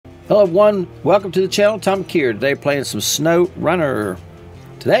Hello everyone, welcome to the channel. Tom here. Today playing some SnowRunner.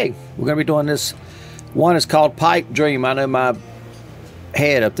 Today we're going to be doing this one is called Pipe Dream. I know my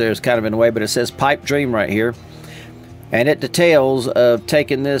head up there is kind of in the way, but it says Pipe Dream right here. And it details of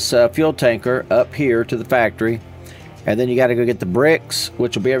taking this fuel tanker up here to the factory. And then you got to go get the bricks,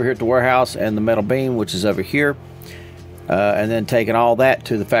 which will be over here at the warehouse, and the metal beam, which is over here. And then taking all that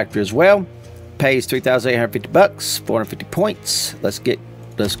to the factory as well. Pays 3,850 bucks, 450 points. Let's get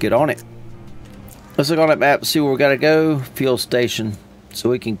on it. Let's look on that map and see where we gotta go. Fuel station. So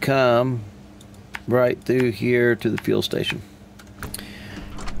we can come right through here to the fuel station.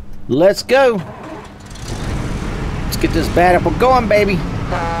 Let's go. Let's get this bad apple going, baby.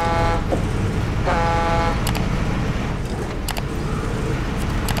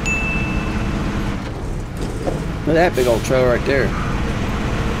 Look at that big old trailer right there.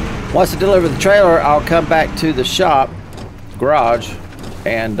 Once I deliver the trailer, I'll come back to the shop, garage,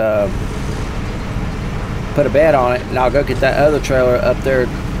 and put a bed on it, and I'll go get that other trailer up there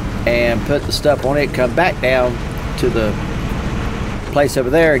and put the stuff on it, come back down to the place over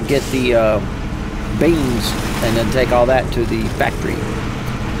there and get the beams, and then take all that to the factory.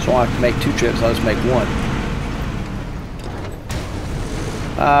 So I don't have to make two trips, I'll just make one.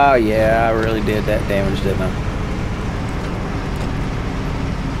 Oh yeah, I really did that damage, didn't I?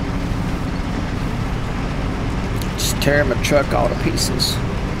 Tearing my truck all to pieces.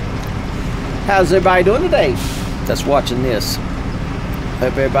 How's everybody doing today that's watching this?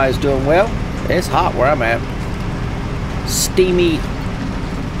 Hope everybody's doing well. It's hot where I'm at. Steamy.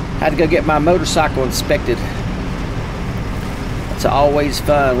 Had to go get my motorcycle inspected. It's always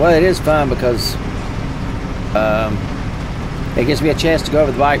fun. Well, it is fun because it gives me a chance to go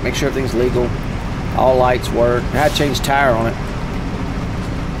over the bike, make sure everything's legal, all lights work. I had to change tire on it.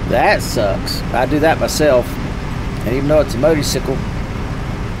 That sucks. I do that myself. And even though it's a motorcycle,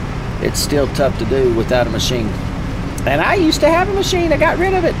 it's still tough to do without a machine. And I used to have a machine. I got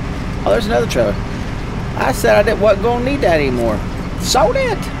rid of it. Oh, there's another trailer. I said I wasn't going to need that anymore. Sold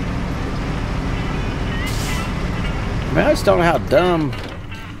it. I mean, I just don't know how dumb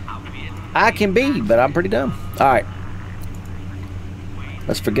I can be, but I'm pretty dumb. All right.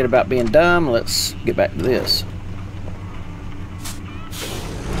 Let's forget about being dumb. Let's get back to this.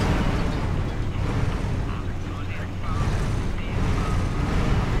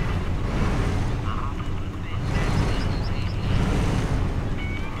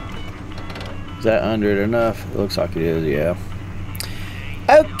 Is that under it enough? It looks like it is, yeah.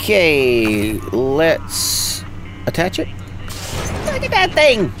 Okay, let's attach it. Look at that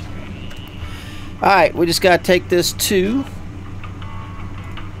thing! Alright, we just gotta take this to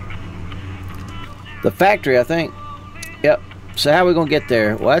the factory, I think. Yep. So how are we gonna get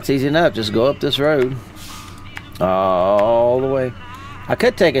there? Well, that's easy enough. Just go up this road. All the way. I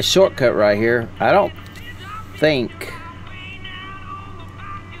could take a shortcut right here. I don't think...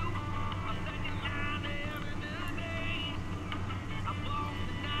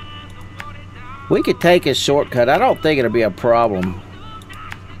 We could take a shortcut. I don't think it'll be a problem.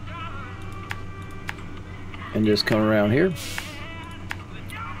 And just come around here.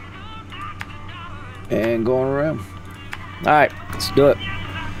 And going around. Alright, let's do it.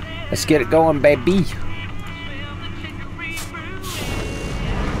 Let's get it going, baby.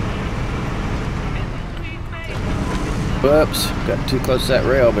 Whoops, got too close to that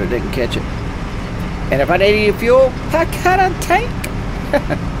rail, but it didn't catch it. And if I need any fuel, I got a tank.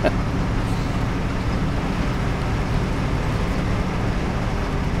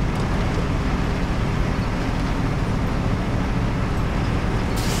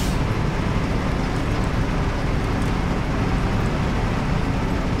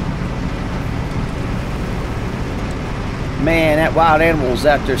 Man, that wild animal's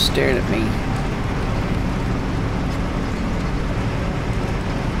out there staring at me.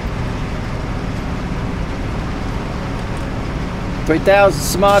 $3,000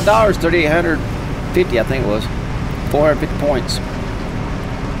 some odd dollars, 3,850 I think it was. 450 points.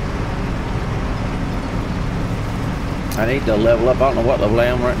 I need to level up. I don't know what level I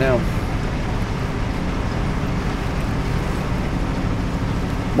am right now.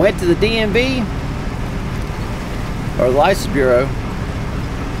 Went to the DMV. Or the License Bureau.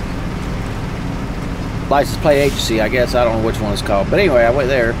 License Plate Agency, I guess. I don't know which one it's called. But anyway, I went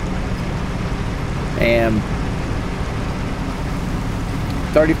there. And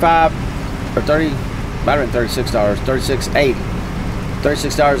 35 or 30, might have been $36. $36.80.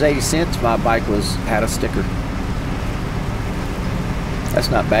 $36.80. My bike had a sticker. That's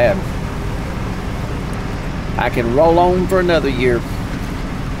not bad. I can roll on for another year.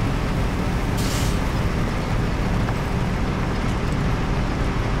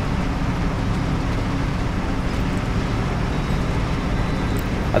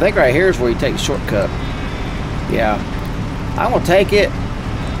 I think right here is where you take the shortcut. Yeah. I'm gonna take it.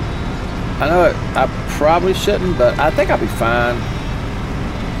 I know I probably shouldn't, but I think I'll be fine.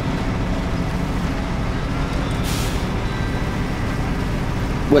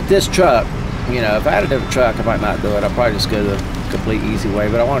 With this truck, you know, if I had a different truck, I might not do it. I'll probably just go the complete easy way,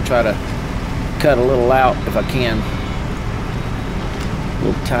 but I want to try to cut a little out if I can. A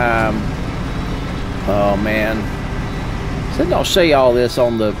little time. Oh man. So I'll show you all this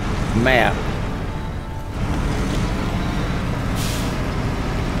on the map.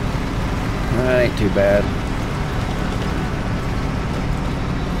 That ain't too bad.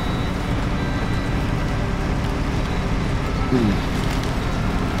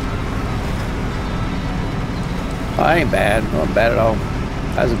 Oh, that ain't bad. Not bad at all.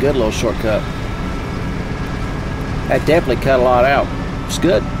 That was a good little shortcut. That definitely cut a lot out. It's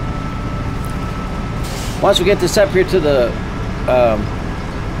good. Once we get this up here to the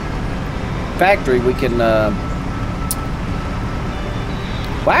factory, we can.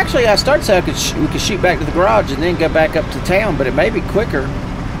 Well, actually, I started saying we could shoot back to the garage and then go back up to town, but it may be quicker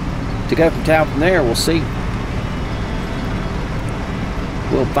to go from town from there. We'll see.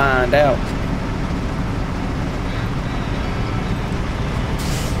 We'll find out.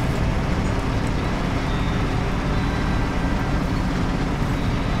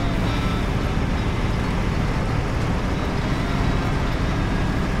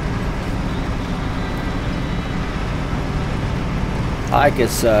 I like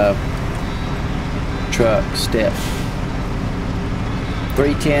its truck step.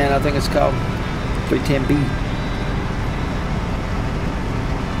 310, I think it's called. 310B.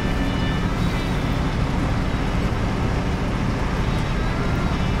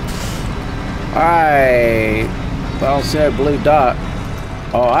 Alright. I don't see a blue dot.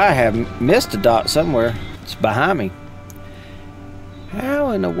 Oh, I have missed a dot somewhere. It's behind me.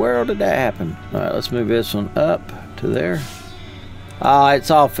 How in the world did that happen? Alright, let's move this one up to there. It's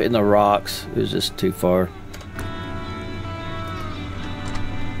off in the rocks. It was just too far.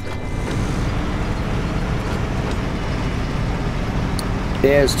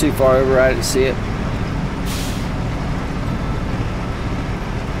 Yeah, it's too far over. I didn't see it.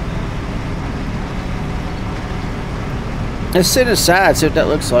 Let's sit aside, see what that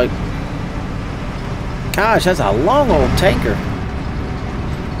looks like. Gosh, that's a long old tanker.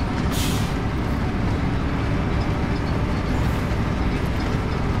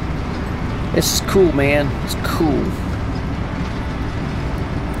 This is cool, man. It's cool.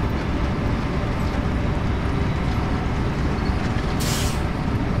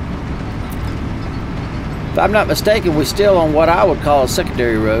 If I'm not mistaken, we're still on what I would call a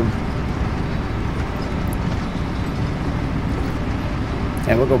secondary road.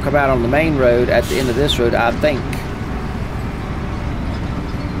 And we're going to come out on the main road at the end of this road, I think.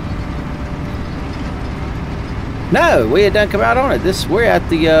 No, we had done come out on it. We're at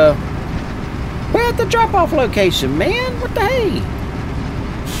the drop-off location, man. What the hey?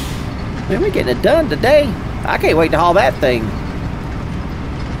 Man, we're getting it done today. I can't wait to haul that thing.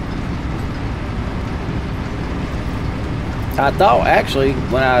 I thought, actually,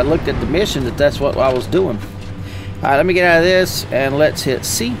 when I looked at the mission, that that's what I was doing. Alright, let me get out of this, and let's hit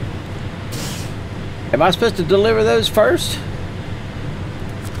C. Am I supposed to deliver those first?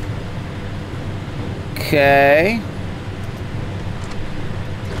 Okay.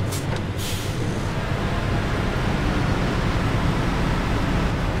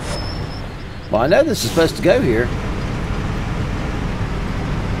 Well, I know this is supposed to go here.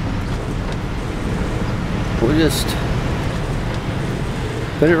 We'll just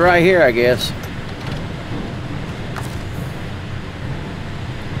put it right here, I guess.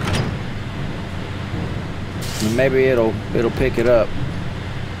 And maybe it'll pick it up.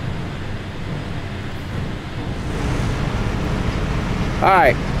 All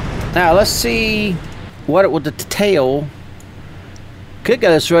right, now let's see what it would the tail. Could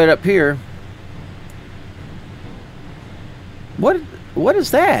go this right up here. What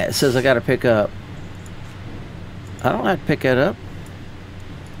is that? It says I got to pick up. I don't have to pick that up.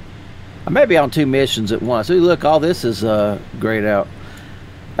 I may be on two missions at once. Ooh, look, all this is grayed out.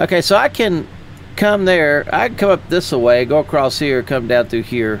 Okay, so I can come there. I can come up this way, go across here, come down through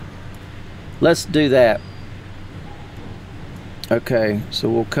here. Let's do that. Okay, so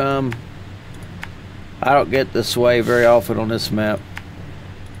we'll come. I don't get this way very often on this map.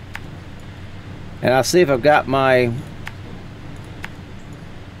 And I'll see if I've got my...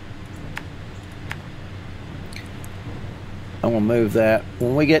 I'm going to move that.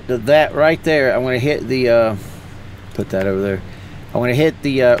 When we get to that right there, I'm going to hit the... put that over there. I'm going to hit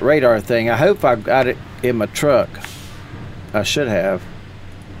the radar thing. I hope I've got it in my truck. I should have.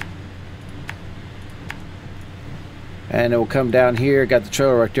 And it will come down here. Got the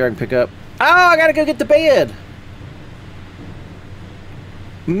trailer right there I can pick up. Oh, I gotta go get the bed.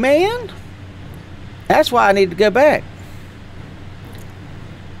 Man, that's why I need to go back.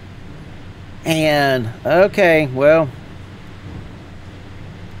 And okay, well,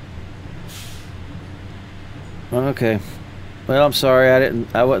 okay. Well, I'm sorry,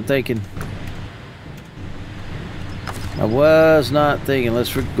 I wasn't thinking. I was not thinking.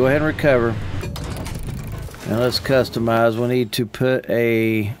 Let's go ahead and recover. And let's customize. We need to put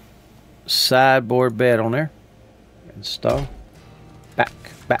a sideboard bed on there. Install. Back.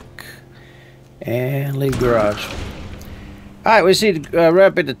 And leave garage. Alright, we just need to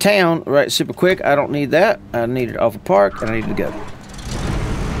run up into town right super quick. I don't need that. I need it off a park and I need to go.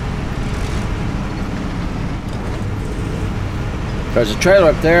 There's a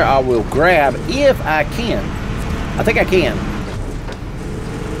trailer up there I will grab if I can. I think I can.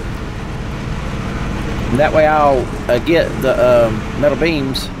 And that way I'll get the metal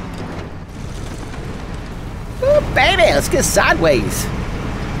beams. Ooh, baby, let's get sideways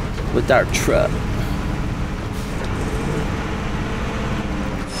with our truck.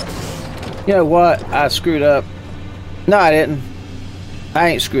 You know what? I screwed up. No, I didn't. I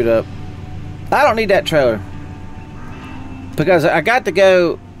ain't screwed up. I don't need that trailer. Because I got to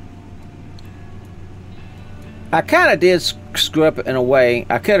go. I kind of did screw up in a way.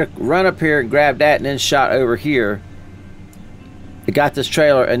 I could have run up here and grabbed that and then shot over here. I got this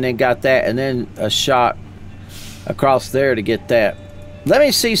trailer and then got that and then a shot across there to get that. Let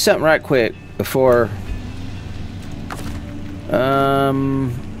me see something right quick before.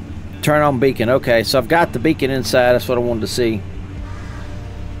 Turn on beacon. Okay, so I've got the beacon inside. That's what I wanted to see.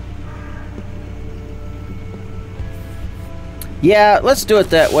 Yeah, let's do it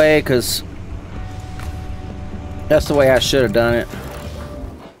that way because that's the way I should have done it.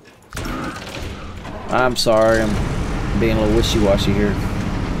 I'm sorry, I'm being a little wishy-washy here.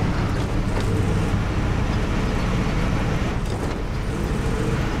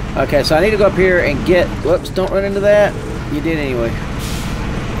 Okay, so I need to go up here and get... Whoops, don't run into that. You did anyway.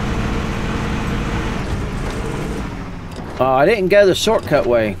 Oh, I didn't go the shortcut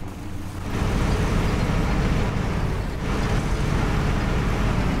way.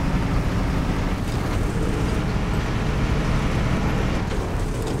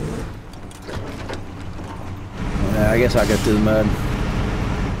 I guess I'll go through the mud.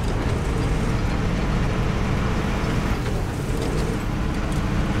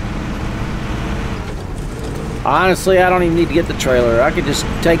 Honestly, I don't even need to get the trailer. I could just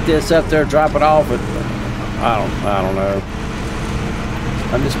take this up there, drop it off, but I don't know.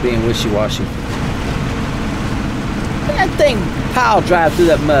 I'm just being wishy-washy. Look at that thing pile drive through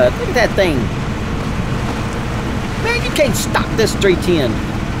that mud. Look at that thing. Man, you can't stop this 310.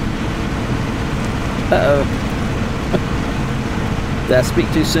 Uh-oh. Did I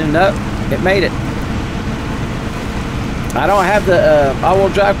speak too soon? No, it made it. I don't have the all-wheel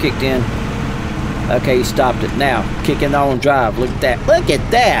drive kicked in. Okay, he stopped it. Now, kicking the all-wheel drive. Look at that. Look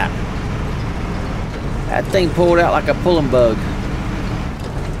at that. That thing pulled out like a pulling bug.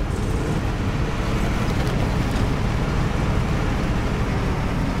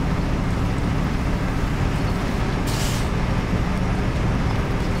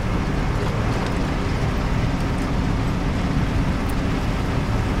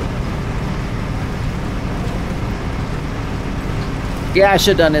 Yeah, I should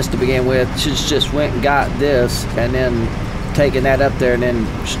have done this to begin with. Should have just went and got this and then taken that up there and then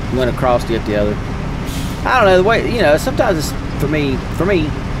went across to get the other. I don't know, the way, you know, sometimes it's, for me,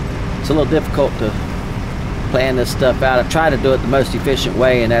 it's a little difficult to plan this stuff out. I try to do it the most efficient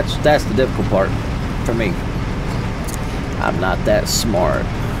way, and that's the difficult part for me. I'm not that smart.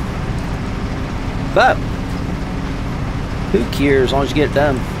 But who cares as long as you get it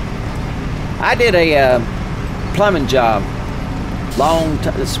done. I did a plumbing job long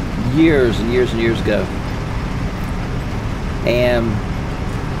time, this years and years and years ago, and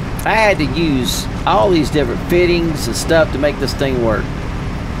I had to use all these different fittings and stuff to make this thing work.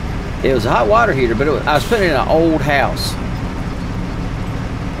 It was a hot water heater, but I was putting it in an old house,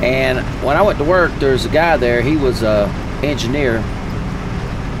 and when I went to work, there was a guy there. He was a engineer,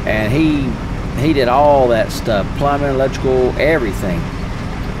 and he did all that stuff: plumbing, electrical, everything,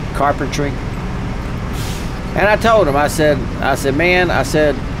 carpentry. And I told him, I said, man, I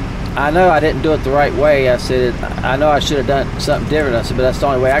said, I know I didn't do it the right way. I said, I know I should have done something different. I said, but that's the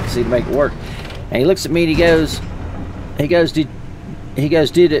only way I can see to make it work. And he looks at me and he goes, do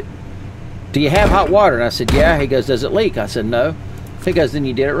you have hot water? And I said, yeah. He goes, does it leak? I said, no. He goes, then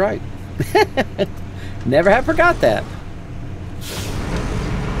you did it right. Never have forgot that.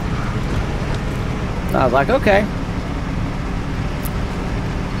 I was like, okay.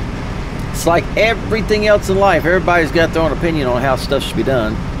 It's like everything else in life. Everybody's got their own opinion on how stuff should be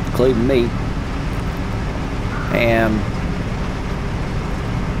done, including me. And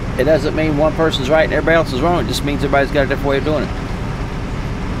it doesn't mean one person's right and everybody else is wrong. It just means everybody's got a different way of doing it.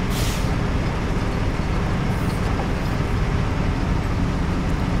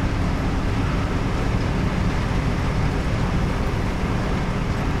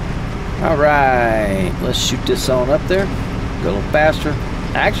 Alright, let's shoot this on up there. Go a little faster.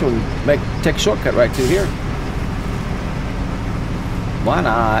 Actually, take a shortcut right through here. Why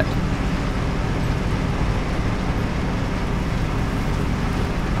not?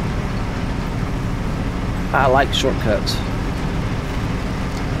 I like shortcuts.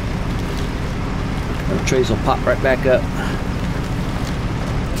 The trees will pop right back up.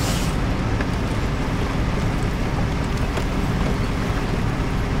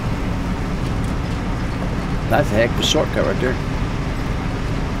 That's a heck of a shortcut right there.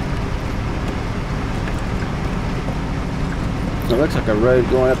 It looks like a road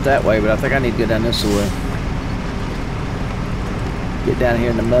going up that way, but I think I need to go down this way. Get down here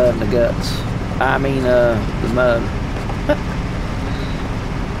in the mud and the guts. I mean, the mud.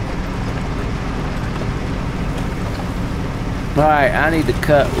 Alright, I need to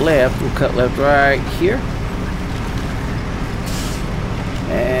cut left. We'll cut left right here.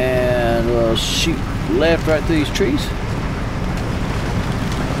 And we'll shoot left right through these trees.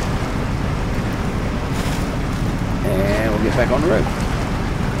 And we'll get back on the road.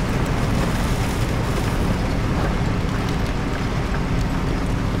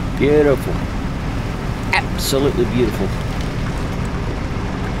 Beautiful. Absolutely beautiful.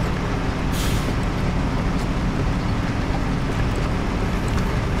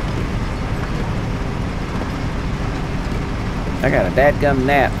 I got a dadgum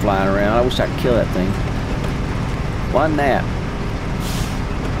gnat flying around. I wish I could kill that thing. One gnat.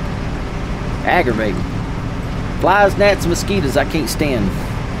 Aggravating. Flies, gnats, and mosquitoes I can't stand.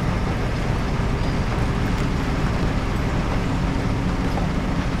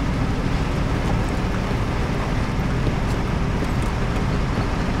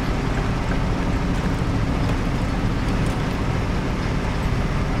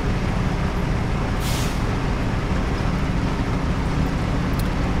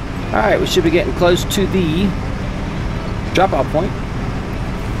 Alright, we should be getting close to the drop-off point.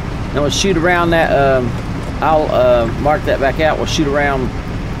 Then we'll shoot around that, I'll mark that back out. We'll shoot around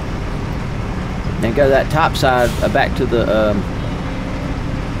and go that top side back to the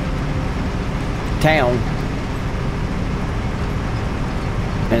town.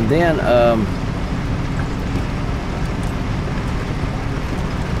 And then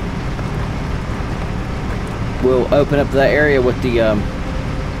we'll open up that area with the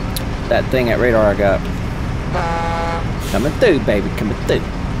that thing, that radar I got. Coming through, baby, coming through.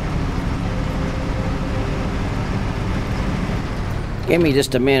 Give me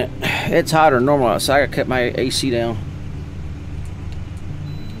just a minute. It's hotter than normal outside. I gotta cut my AC down.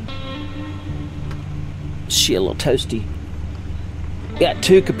 Shit, a little toasty. Got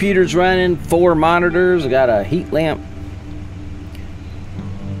 2 computers running, 4 monitors. I got a heat lamp.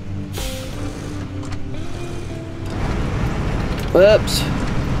 Whoops.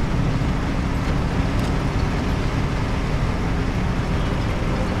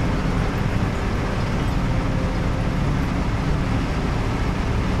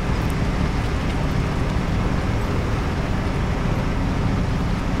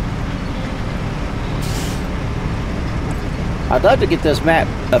 I'd love to get this map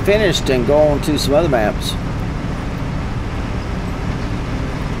finished and go on to some other maps.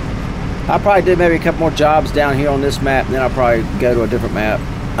 I'll probably do maybe a couple more jobs down here on this map, and then I'll probably go to a different map.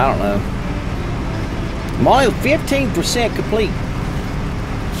 I don't know. I'm only 15% complete.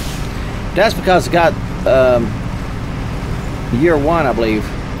 That's because I got year 1, I believe.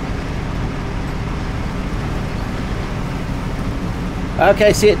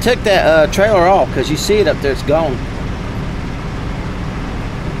 Okay, see, it took that trailer off because you see it up there, it's gone.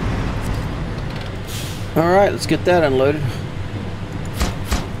 Alright, let's get that unloaded.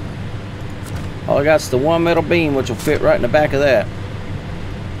 All I got is the 1 metal beam, which will fit right in the back of that.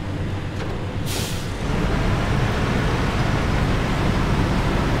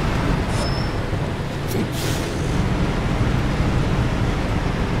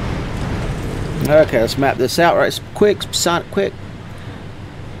 Okay, let's map this out right quick, sonic quick.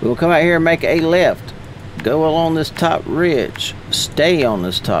 We'll come out here and make a left. Go along this top ridge. Stay on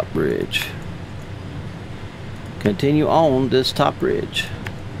this top ridge. Continue on this top ridge.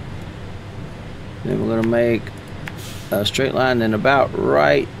 Then we're going to make a straight line, and about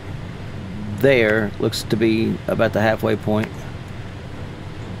right there looks to be about the halfway point.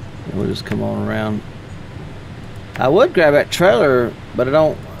 And we'll just come on around. I would grab that trailer, but I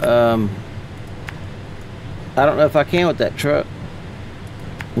don't know if I can with that truck.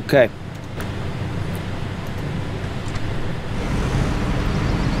 Okay.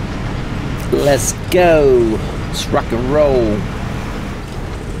 Let's go. Let's rock and roll.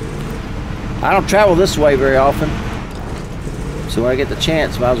 I don't travel this way very often, so when I get the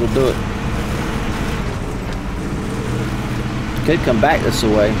chance, might as well do it. Could come back this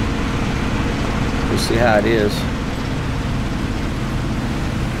way. We'll see how it is.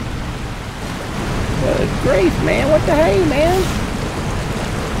 Good grief, man. What the hey, man?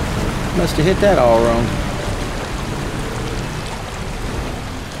 Must have hit that all wrong.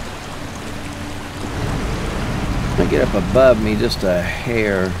 Let me get up above me just a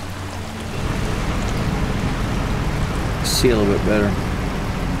hair. See a little bit better.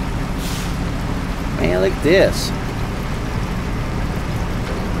 Man, look at this.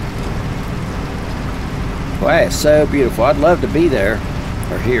 Wow, it's so beautiful. I'd love to be there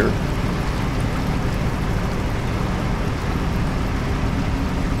or here.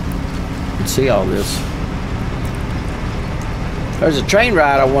 And see all this. There's a train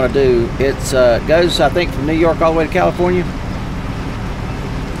ride I want to do. It's goes, I think, from New York all the way to California.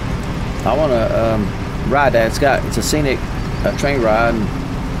 I want to ride that. It's a scenic train ride, and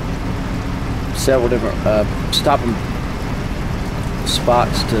several different stopping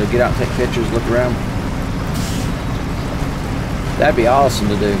spots to get out and take pictures, look around. That'd be awesome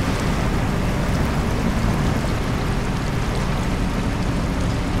to do.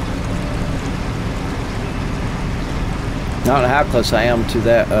 I don't know how close I am to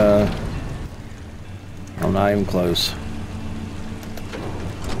that. I'm not even close.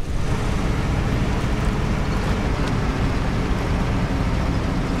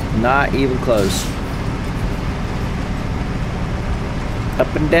 Not even close.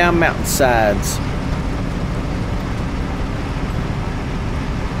 Up and down mountainsides.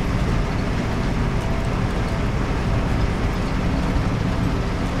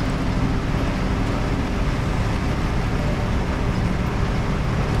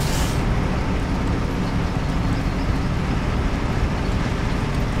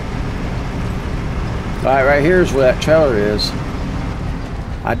 Alright, right here's where that trailer is.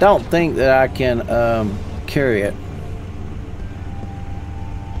 I don't think that I can carry it.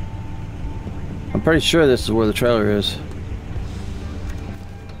 I'm pretty sure this is where the trailer is.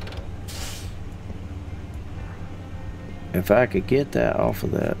 If I could get that off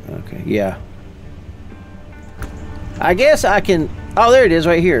of that. Okay, yeah. I guess I can. Oh, there it is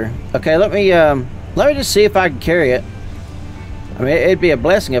right here. Okay, let me just see if I can carry it. I mean, it'd be a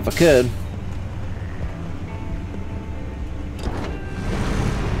blessing if I could.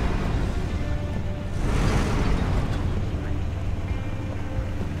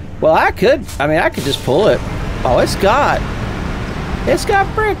 Well, I could just pull it. Oh, it's got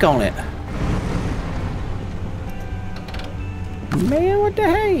brick on it. Man, what the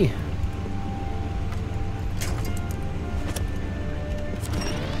hey?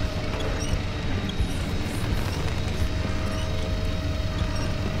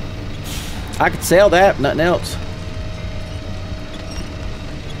 I could sell that, nothing else.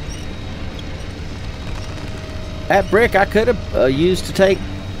 That brick I could have used to take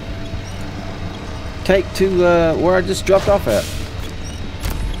to where I just dropped off at.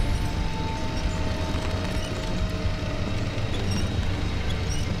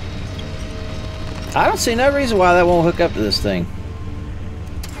 I don't see no reason why that won't hook up to this thing.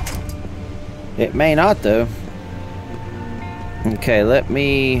 It may not though. Okay, let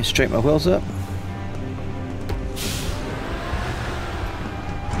me straighten my wheels up.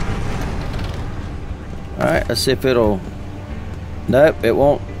 Alright, let's see if it'll... Nope, it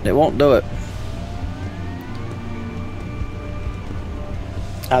won't do it.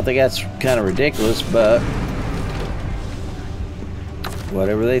 I think that's kind of ridiculous, but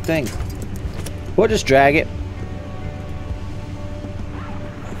whatever they think. We'll just drag it.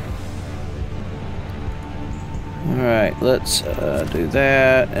 Alright, let's do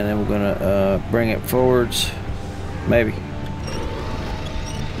that, and then we're gonna bring it forwards. Maybe.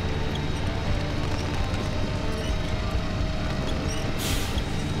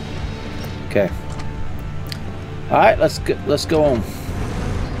 Okay. Alright, let's go on.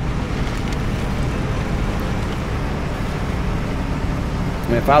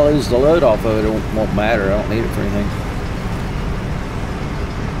 I mean, if I lose the load off of it, it won't matter. I don't need it for anything.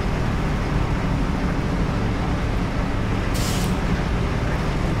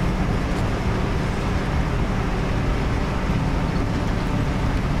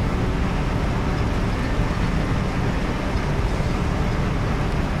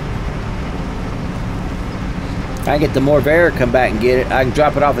 I get the Morvera, come back and get it. I can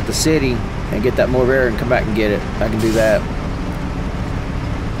drop it off at the city and get that Morvera and come back and get it. I can do that.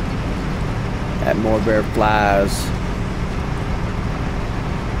 That Morvera flies.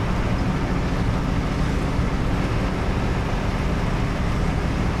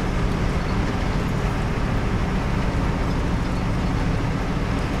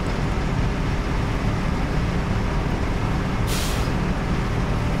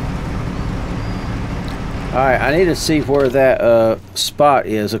 Alright, I need to see where that spot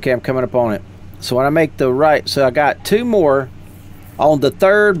is. Okay, I'm coming up on it. So when I make the right, so I got 2 more on the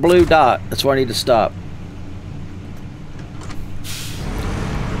 3rd blue dot. That's where I need to stop.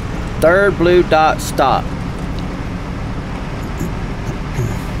 3rd blue dot, stop.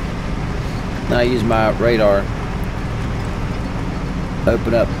 Now I use my radar.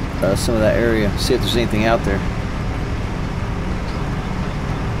 Open up some of that area. See if there's anything out there.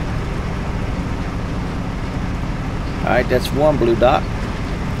 Alright, that's 1 blue dot.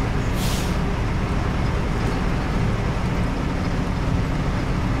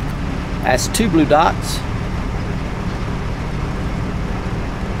 That's 2 blue dots.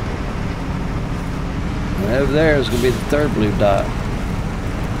 And over there is going to be the 3rd blue dot.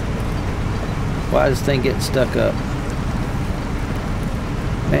 Why is this thing getting stuck up?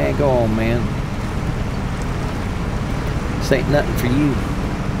 Man, go on, man. This ain't nothing for you.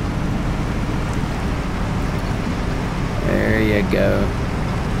 There you go.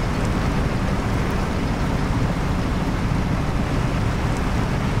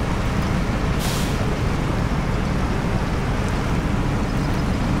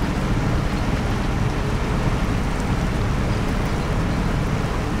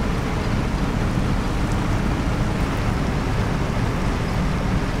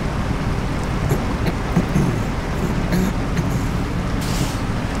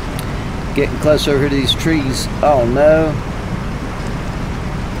 Getting close over to these trees. Oh no.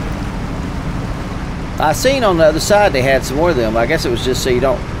 I seen on the other side they had some more of them. I guess it was just so you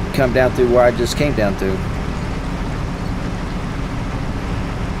don't come down through where I just came down through.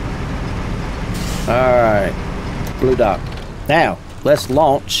 Alright. Blue dot. Now, let's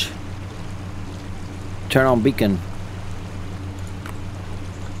launch. Turn on beacon.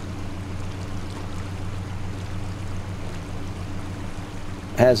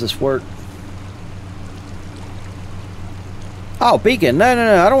 How does this work? Oh, beacon. No, no,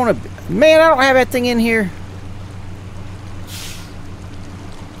 no. I don't want to... Man, I don't have that thing in here.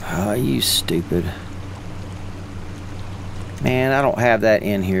 Oh, you stupid. Man, I don't have that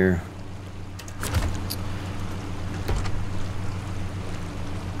in here.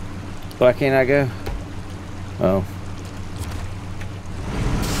 Why can't I go? Oh.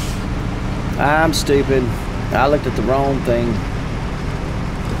 I'm stupid. I looked at the wrong thing.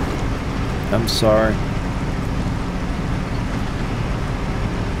 I'm sorry.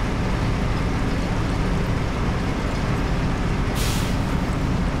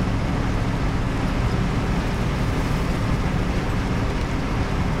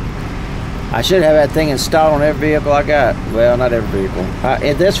 I should have that thing installed on every vehicle I got. Well, not every vehicle.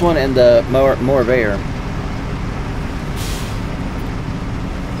 And this one and the Morvera.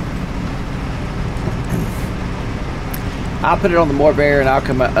 I'll put it on the Morvera and I'll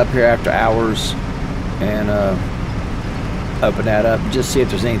come up here after hours and open that up. Just see if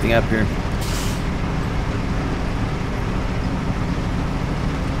there's anything up here.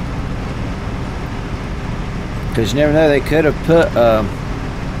 Because you never know, they could have put...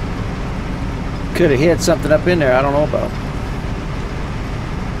 could have hid something up in there I don't know about.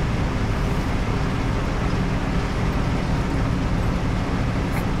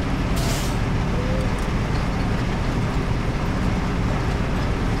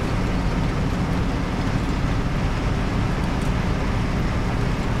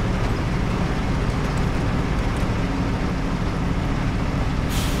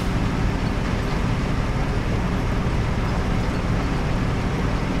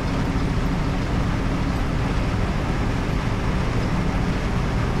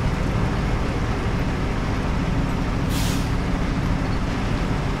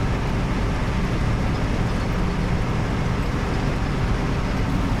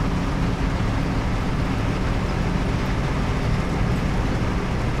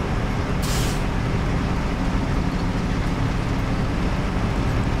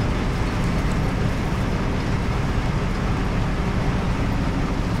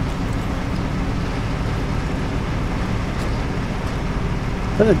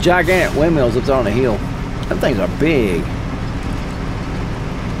 Look at the gigantic windmills up there on the hill. Them things are big.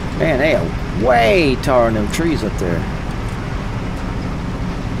 Man, they are way taller than them trees up there.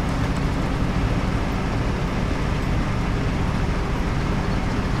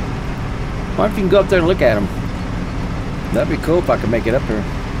 wonder if you can go up there and look at them. That'd be cool if I could make it up here.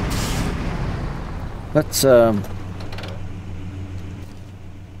 Let's are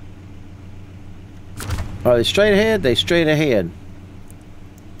they straight ahead? They straight ahead.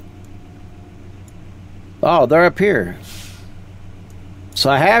 Oh, they're up here.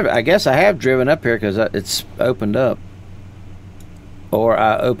 So I guess I have driven up here because it's opened up. Or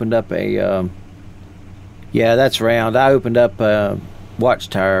I opened up a yeah, that's round. I opened up a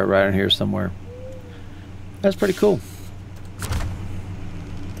watchtower right in here somewhere. That's pretty cool.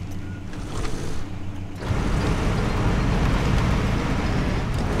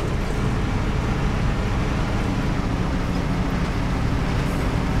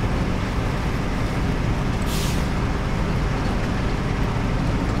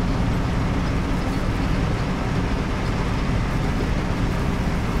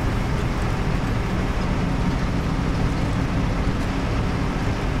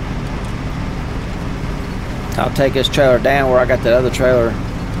 I'll take this trailer down where I got that other trailer,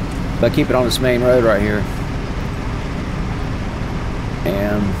 but keep it on this main road right here.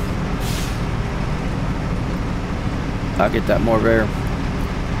 And I'll get that Morvair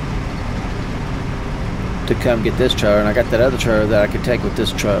to come get this trailer, and I got that other trailer that I could take with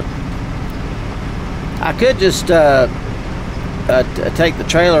this truck. I could just take the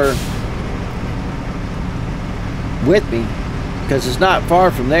trailer with me because it's not far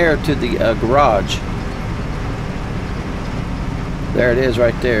from there to the garage. There it is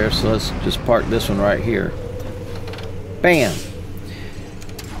right there. So let's just park this one right here. Bam.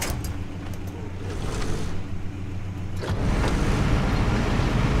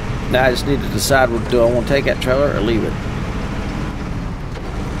 Now I just need to decide, do I want to take that trailer or leave it?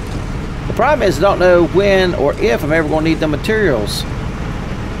 The problem is I don't know when or if I'm ever going to need the materials.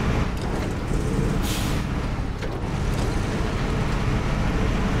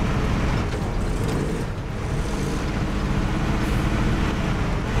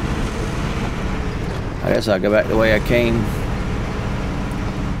 I guess I'll go back the way I came.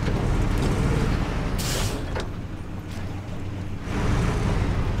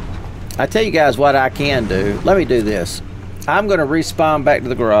 I tell you guys what I can do. Let me do this. I'm going to respawn back to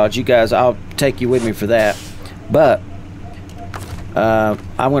the garage. You guys, I'll take you with me for that. But I'm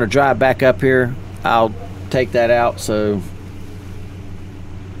going to drive back up here. I'll take that out so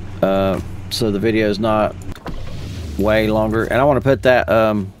the video is not way longer. And I want to put that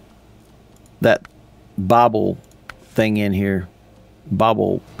that bobble thing in here.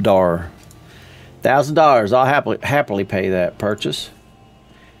 Bobble dar. $1,000. I'll happily pay that purchase.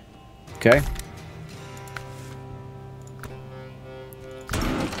 Okay.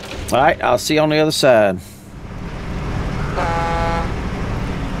 Alright, I'll see you on the other side.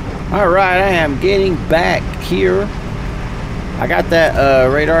 Alright, I am getting back here. I got that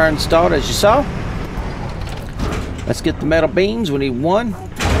radar installed, as you saw. Let's get the metal beams. We need one.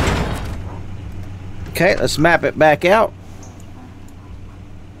 Okay, let's map it back out.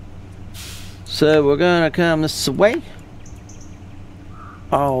 So we're gonna come this way.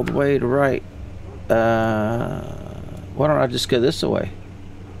 All the way to right. Why don't I just go this way?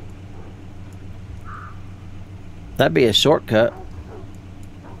 That'd be a shortcut.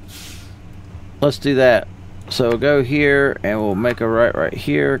 Let's do that. So we'll go here and we'll make a right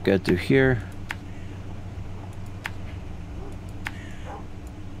here, go through here.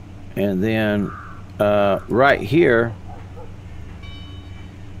 And then right here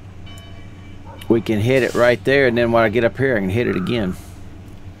we can hit it right there, and then when I get up here I can hit it again.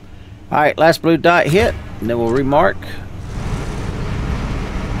 Alright, last blue dot hit, and then we'll remark.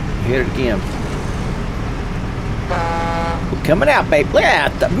 Hit it again. We're coming out, babe. Look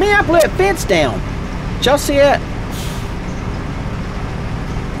at that. Man, I blew that fence down. Did y'all see that?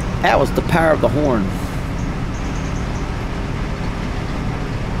 That was the power of the horn.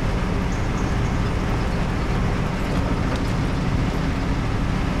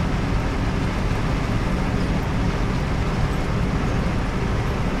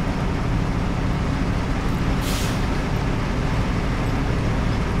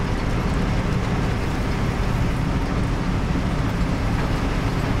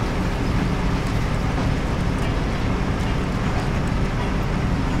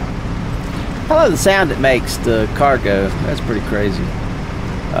 I love the sound it makes, the cargo. That's pretty crazy.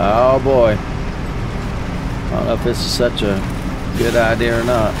 Oh boy. I don't know if this is such a good idea or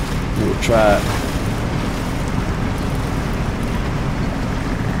not. We'll try it.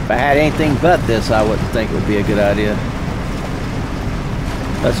 If I had anything but this, I wouldn't think it would be a good idea.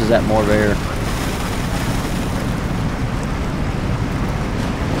 This is that Morvair.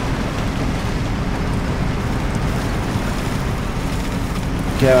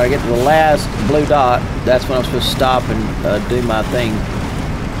 Okay, when I get to the last blue dot, that's when I'm supposed to stop and do my thing.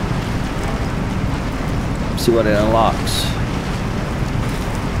 See what it unlocks.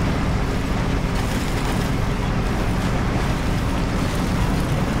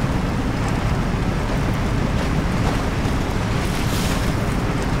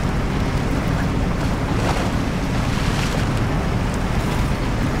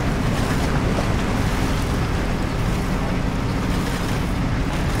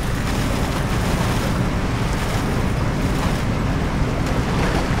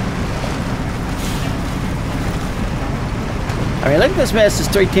 I mean, look at this mess this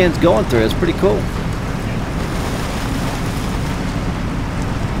 310's going through. It's pretty cool.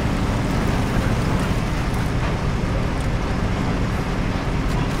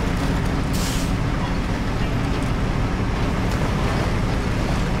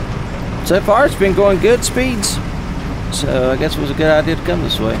 So far, it's been going good speeds. So I guess it was a good idea to come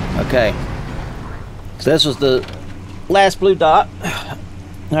this way. Okay. So this was the last blue dot.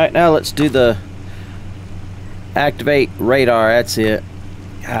 All right, now let's do the activate radar. That's it.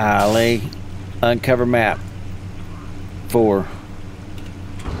 Golly. Uncover map 4.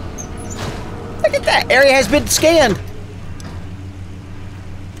 Look at that. Area has been scanned.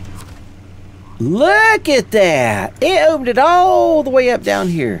 Look at that. It opened it all the way up down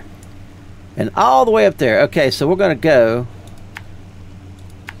here. And all the way up there. Okay, so we're going to go.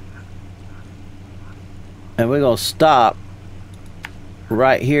 And we're going to stop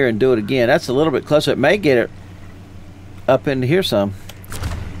right here and do it again. That's a little bit closer. It may get it up into here some.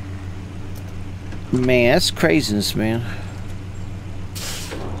 Man, that's craziness, man.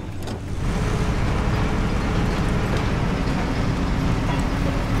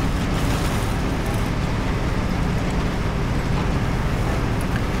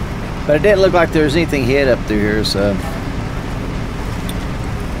 But it didn't look like there was anything hid up through here, so.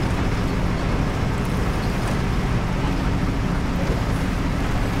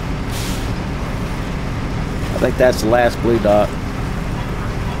 I think that's the last blue dot.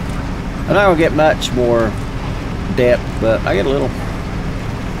 I'm not gonna get much more depth, but I get a little.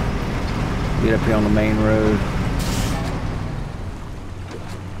 Get up here on the main road.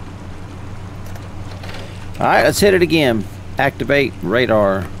 All right, let's hit it again. Activate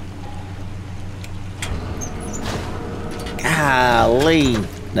radar. Golly,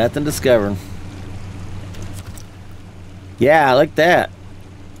 nothing discovered. Yeah, like that.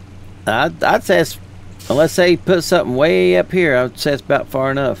 I'd say it's, unless they put something way up here, I'd say it's about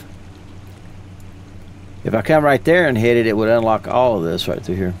far enough. If I come right there and hit it, it would unlock all of this right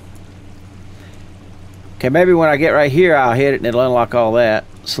through here. Okay, maybe when I get right here, I'll hit it and it'll unlock all that.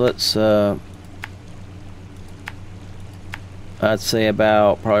 So let's, I'd say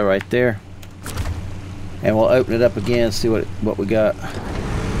about probably right there. And we'll open it up again and see what we got.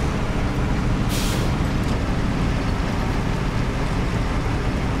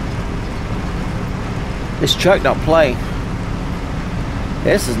 This truck don't play.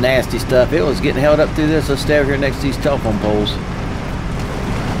 This is nasty stuff. It was getting held up through this. Let's stay over here next to these telephone poles.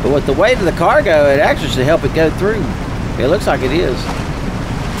 But with the weight of the cargo, it actually should help it go through. It looks like it is.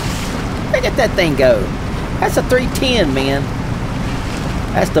 Look at that thing go. That's a 310, man.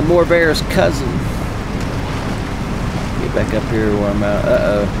 That's the Morbear's cousin. Get back up here where I'm at.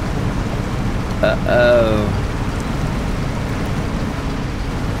 Uh-oh. Uh-oh.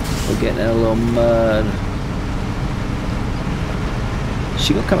 We're getting in a little mud.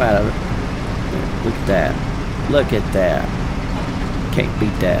 She gonna come out of it. Look at that. Look at that. Can't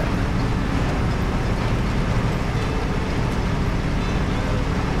beat that.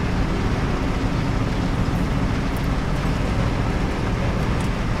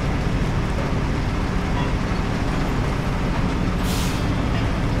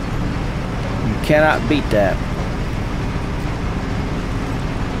 You cannot beat that.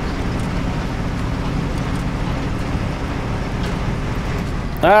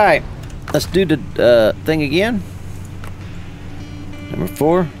 Alright, let's do the thing again. Number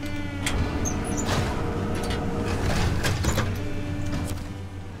 4.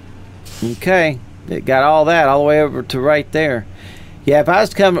 Okay, it got all that all the way over to right there. Yeah, if I was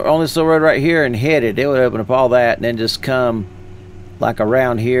to come on this little road right here and hit it, it would open up all that and then just come like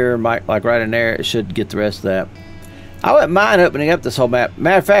around here, like right in there. It should get the rest of that. I wouldn't mind opening up this whole map.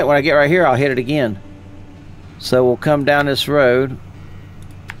 Matter of fact, when I get right here, I'll hit it again. So we'll come down this road.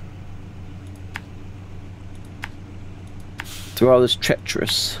 Through all this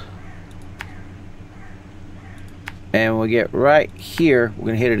treacherous, and we'll get right here. We're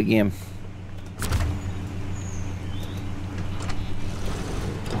gonna hit it again.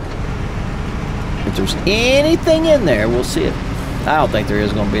 If there's anything in there, we'll see it. I don't think there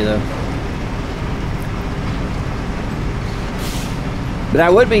is going to be, though. But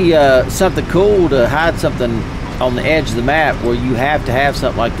that would be something cool to hide something on the edge of the map where you have to have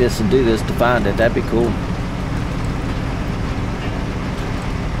something like this and do this to find it. That'd be cool.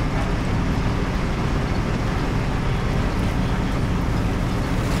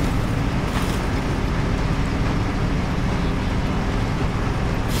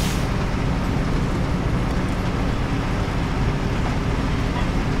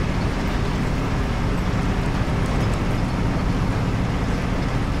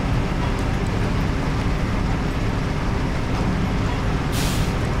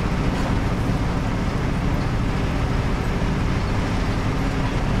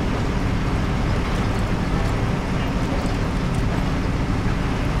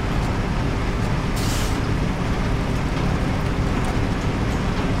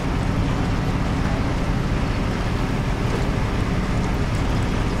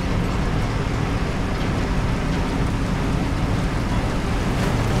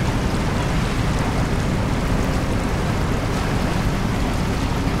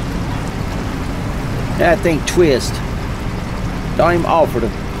 That thing twist. Don't even offer to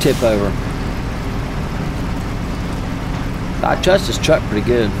tip over. I trust this truck pretty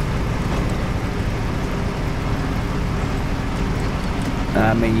good.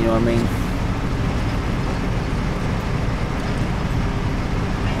 I mean, you know what I mean?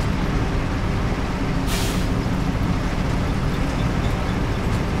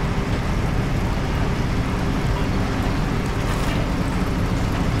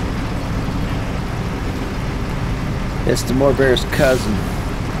 It's the More Bear's cousin.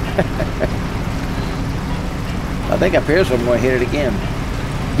 I think up here, so I'm going to hit it again.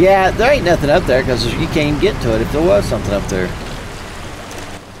 Yeah, there ain't nothing up there because you can't even get to it if there was something up there.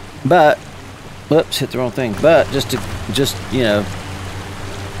 But, whoops, hit the wrong thing. But just you know,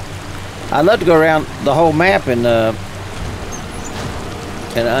 I'd love to go around the whole map and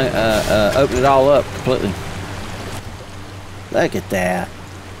open it all up completely. Look at that.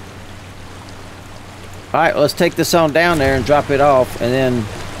 Alright, let's take this on down there and drop it off, and then,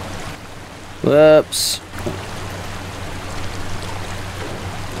 whoops.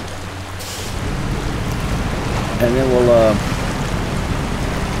 And then we'll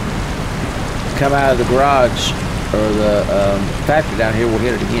come out of the garage, or the factory down here, we'll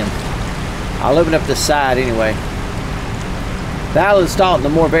hit it again. I'll open up this side anyway. That'll install it in the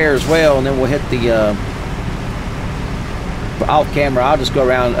More Bear as well, and then we'll hit the off camera. I'll just go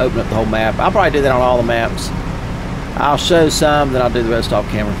around and open up the whole map. I'll probably do that on all the maps. I'll show some, then I'll do the rest off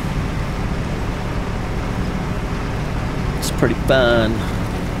camera. It's pretty fun.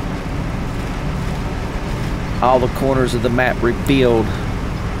 All the corners of the map revealed.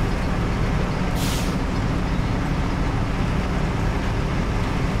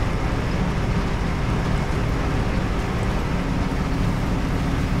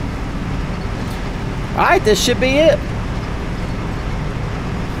 Alright, this should be it.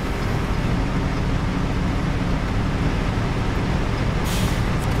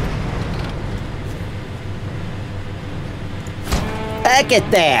 Look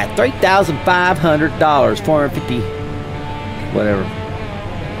at that, $3,500, 450, whatever.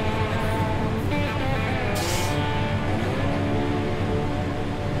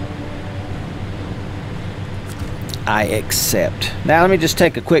 I accept. Now let me just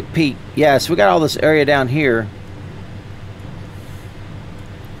take a quick peek. Yes, we got all this area down here.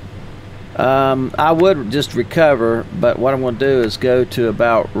 I would just recover, but what I'm going to do is go to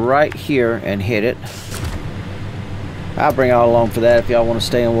about right here and hit it. I'll bring y'all along for that if y'all want to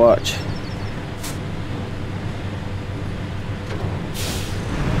stay and watch.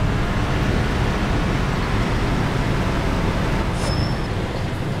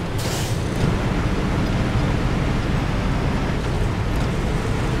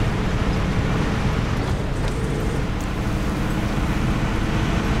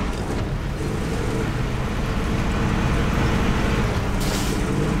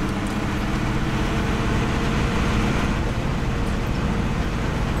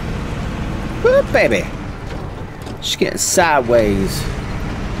 Whoop, baby. She's getting sideways.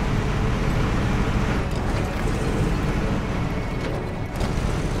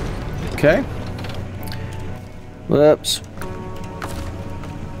 Okay. Whoops.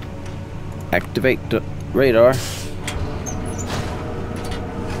 Activate the radar.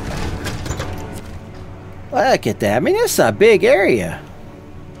 Look at that. I mean, that's a big area.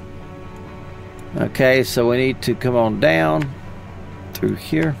 Okay, so we need to come on down through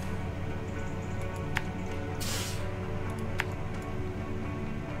here.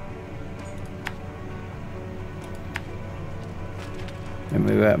 Let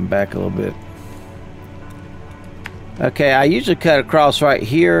me move that back a little bit. Okay, I usually cut across right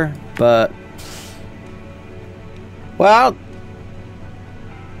here, but well,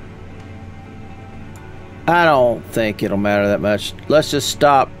 I don't think it'll matter that much. Let's just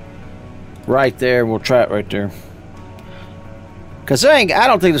stop right there. We'll try it right there. Because I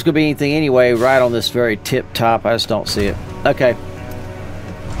don't think there's going to be anything anyway right on this very tip top. I just don't see it. Okay.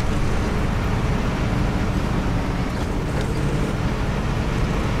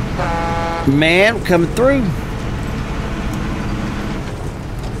 Man, coming through.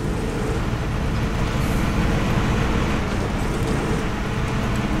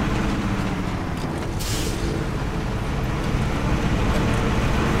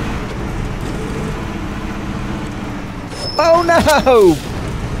 Oh no!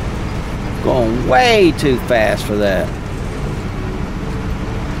 Going way too fast for that.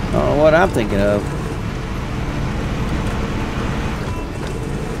 I don't know what I'm thinking of.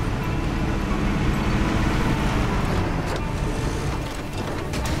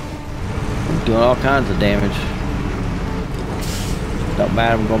 I'm doing all kinds of damage. Don't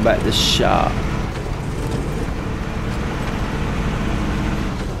matter, I'm going back to this shop.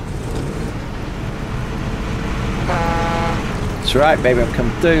 That's right, baby, I'm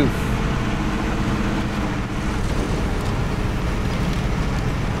coming through.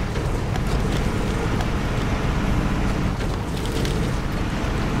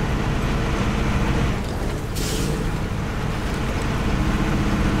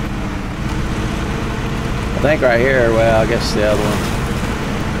 I think right here, well, I guess the other one.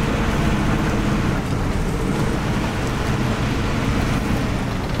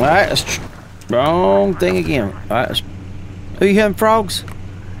 Alright, that's wrong thing again. Alright, are you having frogs?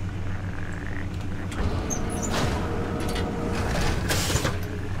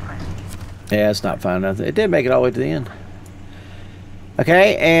 Yeah, it's not fine enough. It did make it all the way to the end.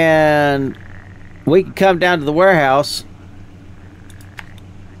 Okay, and we can come down to the warehouse.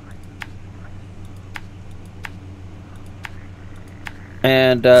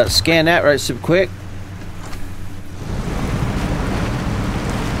 And scan that right super quick.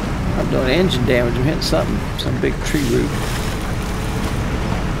 I'm doing engine damage. I'm hitting something. Some big tree root.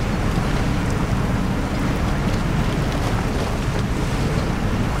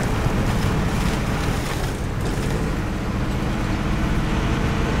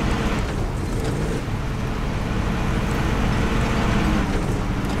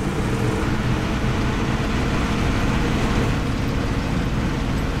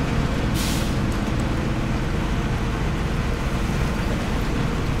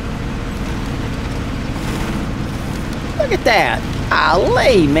 Look at that.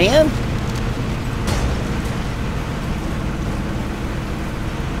 Golly, man.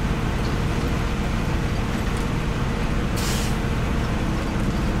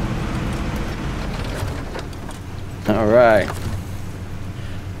 All right.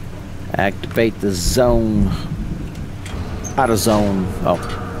 Activate the zone. Out of zone. Oh.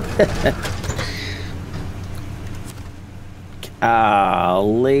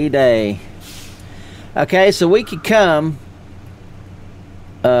 Golly day. Okay, so we could come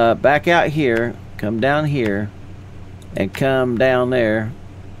back out here, come down here, and come down there,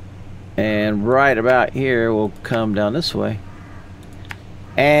 and right about here we'll come down this way,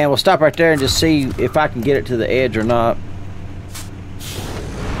 and we'll stop right there and just see if I can get it to the edge or not.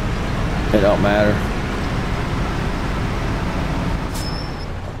 It don't matter.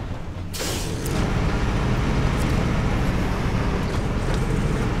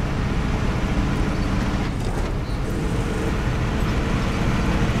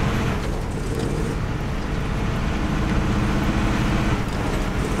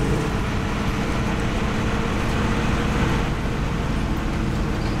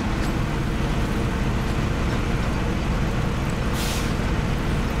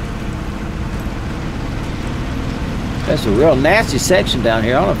 That's a real nasty section down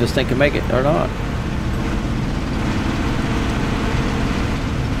here. I don't know if this thing can make it or not.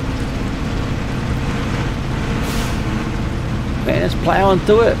 Man, it's plowing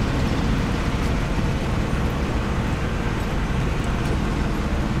through it.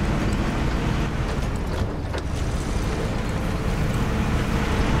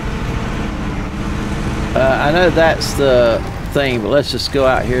 I know that's the thing, but let's just go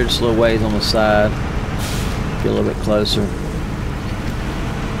out here just a little ways on the side. Get a little bit closer. All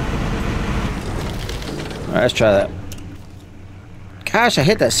right, let's try that. Gosh, I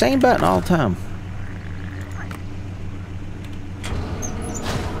hit that same button all the time.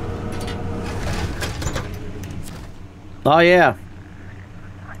 Oh yeah.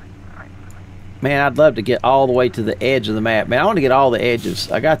 Man, I'd love to get all the way to the edge of the map. Man, I want to get all the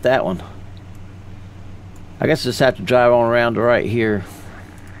edges. I got that one. I guess I just have to drive on around to right here.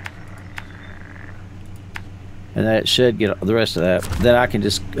 And that should get the rest of that. Then I can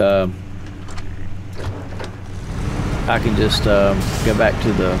just go back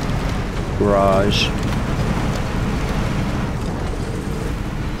to the garage.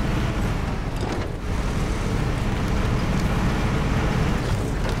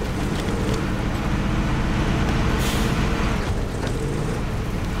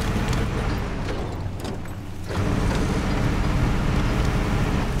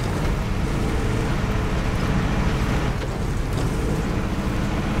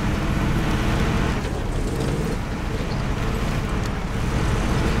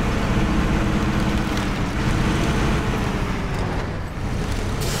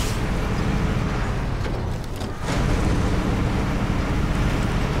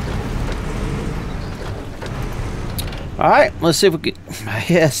 Alright, let's see if we can.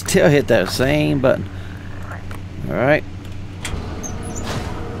 Yeah, still hit that same button. Alright.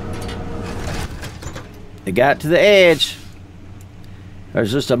 They got to the edge.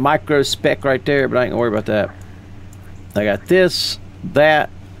 There's just a micro speck right there, but I ain't gonna worry about that. I got this, that,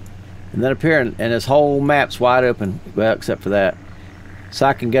 and then up here, and this whole map's wide open. Well, except for that. So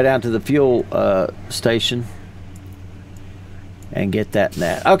I can go down to the fuel station and get that and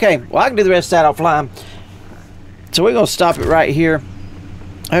that. Okay, well, I can do the rest of that offline. So we're going to stop it right here.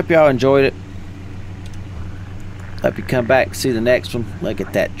 I hope y'all enjoyed it. Hope you come back and see the next one. Look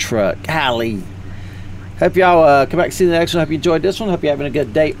at that truck. Golly. Hope y'all come back and see the next one. Hope you enjoyed this one. Hope you're having a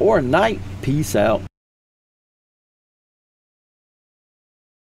good day or night. Peace out.